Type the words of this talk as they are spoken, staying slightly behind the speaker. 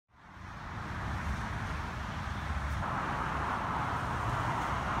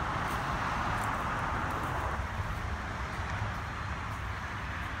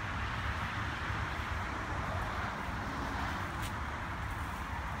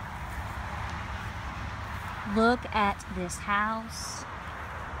Look at this house.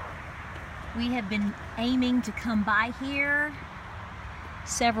 We have been aiming to come by here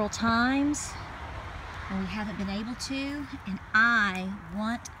several times and we haven't been able to, and I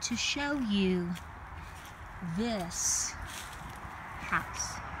want to show you this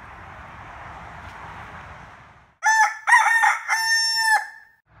house.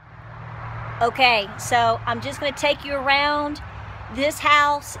 Okay, so I'm just going to take you around. This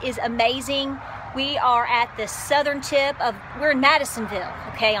house is amazing. We are at the southern tip of, we're in Madisonville,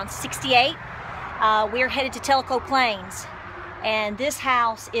 okay, on 68. We're headed to Tellico Plains, and this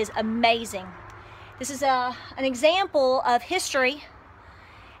house is amazing. This is an example of history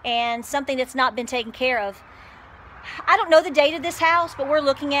and something that's not been taken care of. I don't know the date of this house, but we're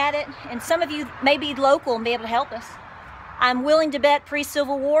looking at it, and some of you may be local and be able to help us. I'm willing to bet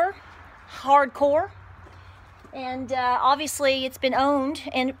pre-Civil War, hardcore. And obviously it's been owned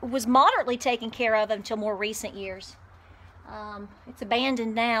and was moderately taken care of until more recent years. It's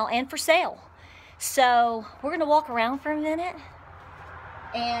abandoned now and for sale. So we're gonna walk around for a minute,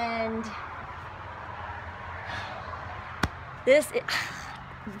 and this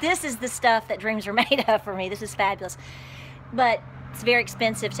is the stuff that dreams are made of for me. This is fabulous. But it's very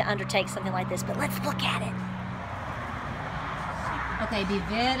expensive to undertake something like this, but let's look at it. Okay, be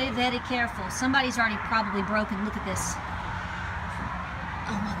very, very careful. Somebody's already probably broken. Look at this.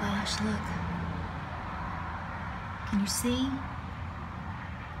 Oh my gosh, look. Can you see?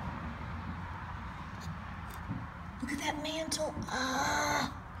 Look at that mantle.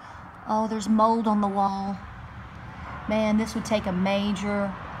 Oh, there's mold on the wall. Man, this would take a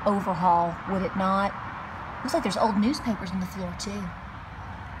major overhaul, would it not? Looks like there's old newspapers on the floor too.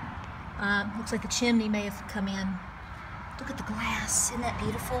 Looks like the chimney may have come in. Look at the glass, isn't that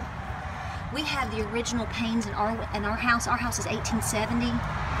beautiful? We have the original panes in our house. Our house is 1870,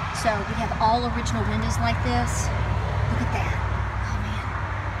 so we have all original windows like this. Look at that. Oh man.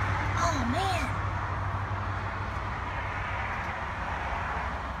 Oh man.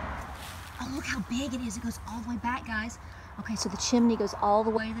 Oh, look how big it is. It goes all the way back, guys. Okay, so the chimney goes all the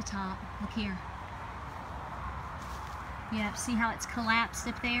way to the top. Look here. Yeah, see how it's collapsed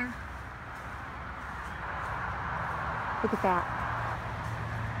up there? Look at that.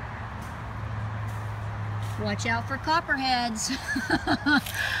 Watch out for copperheads.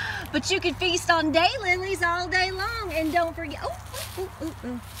 But you can feast on daylilies all day long. And don't forget,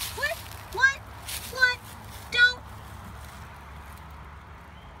 What? Don't.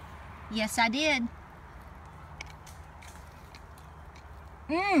 Yes, I did.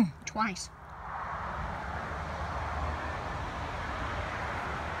 Twice.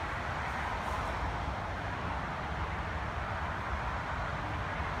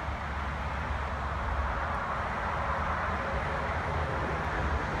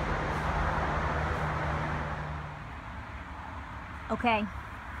 Okay,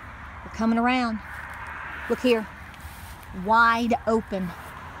 we're coming around. Look here, wide open,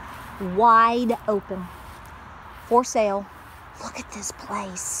 for sale. Look at this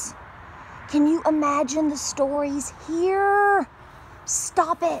place. Can you imagine the stories here?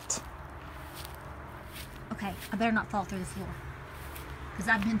 Stop it. Okay, I better not fall through the floor, because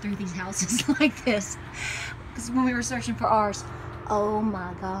I've been through these houses like this, because when we were searching for ours. Oh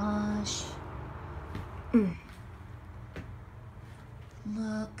my gosh.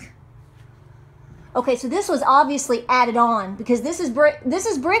 Look. Okay, so this was obviously added on, because this is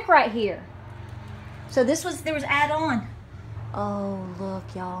brick right here. So there was add on. Oh, look,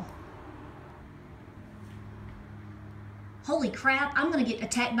 y'all. Holy crap, I'm gonna get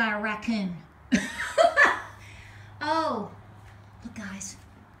attacked by a raccoon. Oh, look, guys.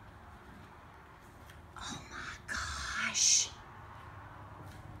 Oh my gosh.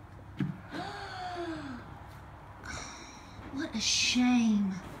 What a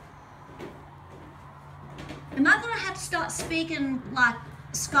shame. Am I gonna have to start speaking like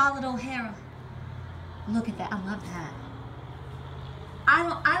Scarlett O'Hara? Look at that, I love that.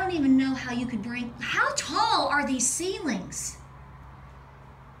 I don't even know how you could bring, how tall are these ceilings?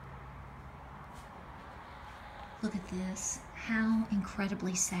 Look at this, how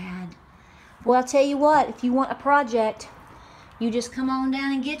incredibly sad. Well, I'll tell you what, if you want a project, you just come on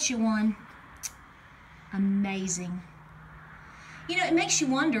down and get you one. Amazing. You know, it makes you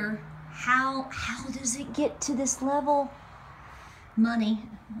wonder, how does it get to this level? Money,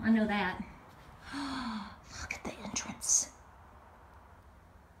 I know that. Look at the entrance.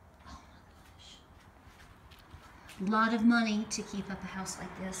 Oh my gosh. A lot of money to keep up a house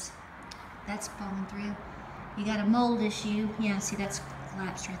like this. That's falling through. You got a mold issue. Yeah, see, that's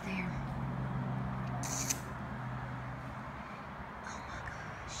collapsed right there. Oh my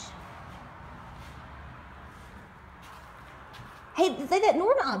gosh. Hey, they got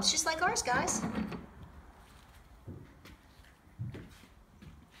door knobs just like ours, guys.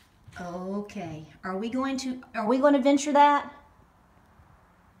 Okay, are we going to venture that?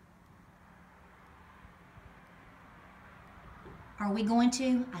 Are we going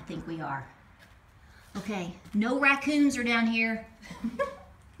to? I think we are. Okay, no raccoons are down here.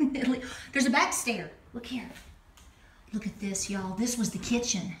 There's a back stair. Look here. Look at this, y'all. This was the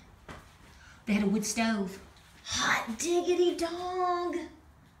kitchen. They had a wood stove. Hot diggity dog.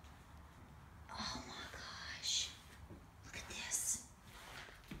 Oh my gosh. Look at this.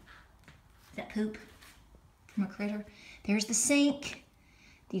 Is that poop from a critter? There's the sink.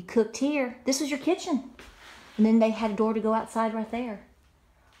 You cooked here. This was your kitchen. And then they had a door to go outside right there.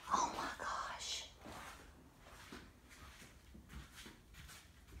 Oh my gosh.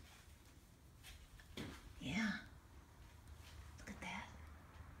 Yeah. Look at that.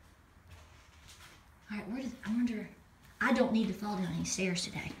 All right, I wonder, I don't need to fall down any stairs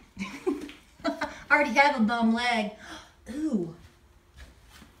today. I already have a bum leg. Ooh.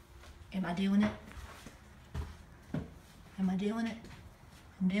 Am I doing it? Am I doing it?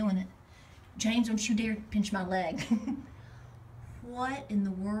 I'm doing it. James, don't you dare pinch my leg. What in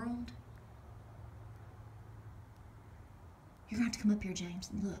the world? You're gonna have to come up here, James,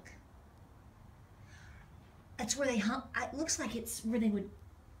 and look. That's where they hung. It looks like it's where they would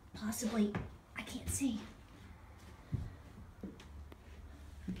possibly, I can't see.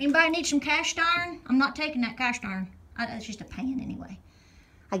 Anybody need some cast iron? I'm not taking that cast iron. It's just a pan anyway.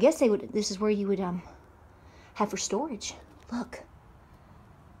 I guess they would, this is where you would have for storage. Look.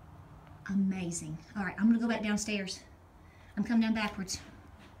 Amazing. All right, I'm gonna go back downstairs. I'm coming down backwards.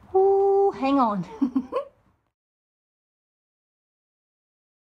 Oh, hang on.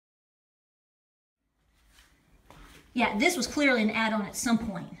 Yeah, this was clearly an add-on at some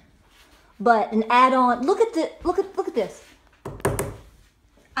point. But an add-on, look at this.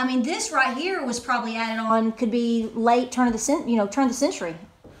 I mean, this right here was probably added on, could be late turn of the century.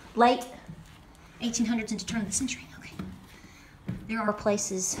 Late 1800s into turn of the century. Okay. There are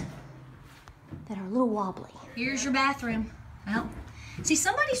places that are a little wobbly. Here's your bathroom. Well, see,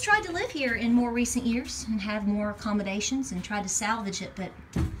 somebody's tried to live here in more recent years and have more accommodations and tried to salvage it, but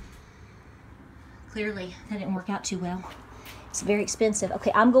clearly that didn't work out too well. It's very expensive.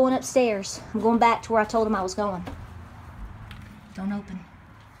 Okay, I'm going upstairs. I'm going back to where I told him I was going. Don't open.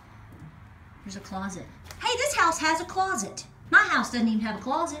 There's a closet. Hey, this house has a closet. My house doesn't even have a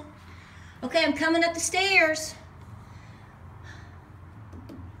closet. Okay, I'm coming up the stairs.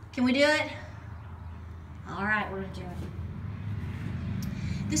 Can we do it? All right, we're gonna do it.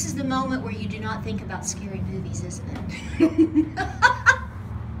 This is the moment where you do not think about scary movies, isn't it?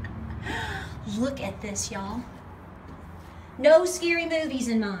 Look at this, y'all. No scary movies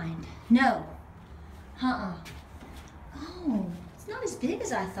in mind. No. Oh, it's not as big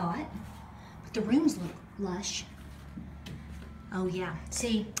as I thought. But the rooms look lush. Oh yeah,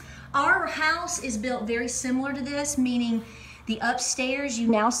 see, our house is built very similar to this, meaning the upstairs you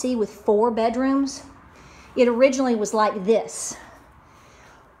now see with 4 bedrooms. It originally was like this.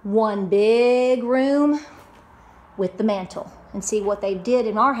 One big room with the mantle. And see, what they did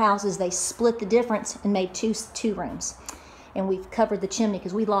in our house is they split the difference and made two rooms. And we've covered the chimney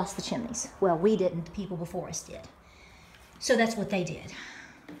because we lost the chimneys. Well, we didn't, the people before us did. So that's what they did.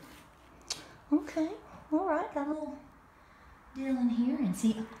 Okay, all right, got a little deal in here. And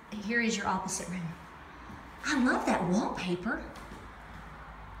see, here is your opposite room. I love that wallpaper.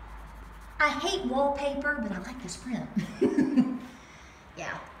 I hate wallpaper, but I like this print.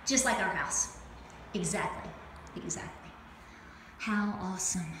 Yeah, just like our house. Exactly, exactly. How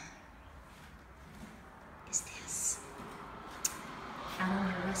awesome is this? Out on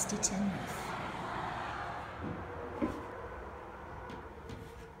your rusty tin roof.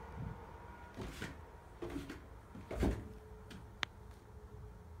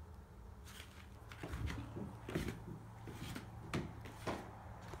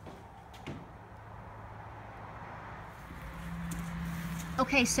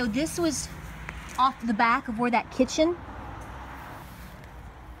 Okay, so this was off the back of where that kitchen.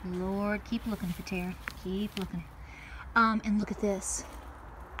 Lord, keep looking, Patara. Keep looking. And look at this.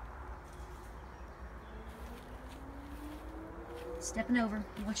 Stepping over,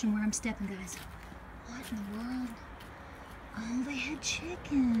 watching where I'm stepping, guys. What in the world? Oh, they had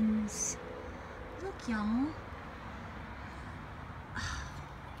chickens. Look, y'all.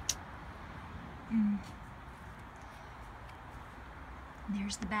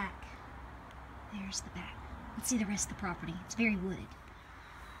 There's the back. There's the back. Let's see the rest of the property. It's very wooded.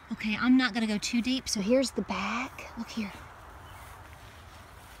 Okay, I'm not gonna go too deep, so here's the back. Look here.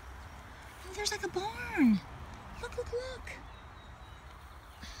 Oh, there's like a barn. Look, look, look.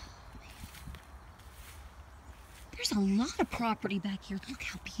 There's a lot of property back here. Look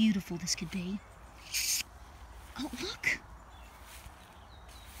how beautiful this could be. Oh, look.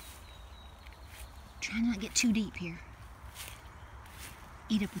 Try not to get too deep here.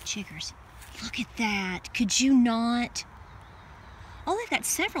 Eat up with chiggers. Look at that. Could you not? Oh, they've got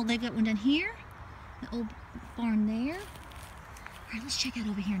several. They've got one down here. The old barn there. All right, let's check out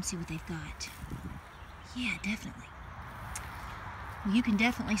over here and see what they've got. Yeah, definitely. Well, you can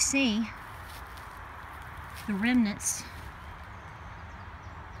definitely see the remnants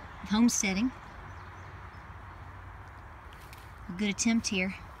of homesteading. A good attempt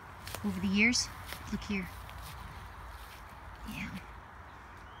here over the years. Look here. Yeah.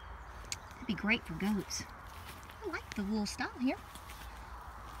 That'd be great for goats. I like the little style here.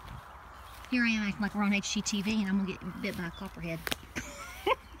 Here I am acting like we're on HGTV and I'm gonna get bit by a copperhead.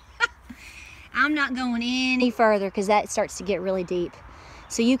 I'm not going any further because that starts to get really deep.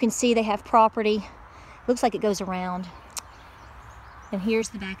 So you can see they have property. Looks like it goes around. And here's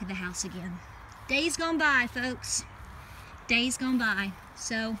the back of the house again. Days gone by, folks. Days gone by.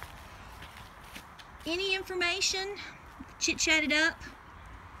 So any information, chit-chatted up.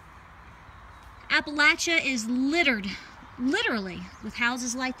 Appalachia is littered, literally, with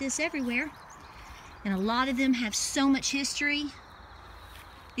houses like this everywhere. And a lot of them have so much history,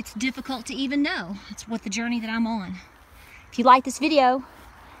 it's difficult to even know. It's what the journey that I'm on. If you like this video,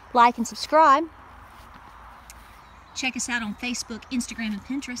 like and subscribe. Check us out on Facebook, Instagram, and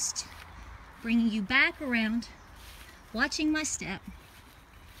Pinterest. Bringing you back around, watching my step.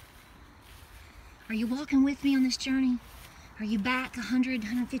 Are you walking with me on this journey? Are you back 100,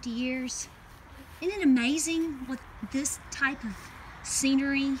 150 years? Isn't it amazing what this type of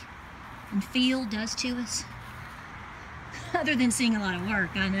scenery and feel does to us? Other than seeing a lot of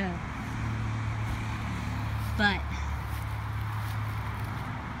work, I know. But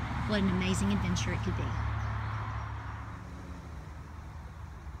what an amazing adventure it could be.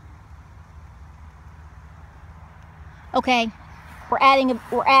 Okay, we're adding,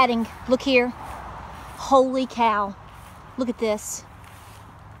 look here. Holy cow. Look at this.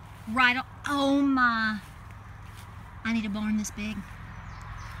 Right on, oh my. I need a barn this big.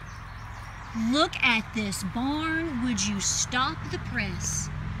 Look at this barn. Would you stop the press?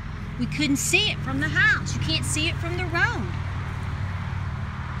 We couldn't see it from the house. You can't see it from the road.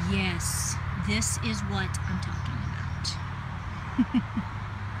 Yes, this is what I'm talking about.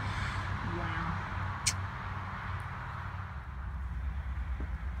 Wow.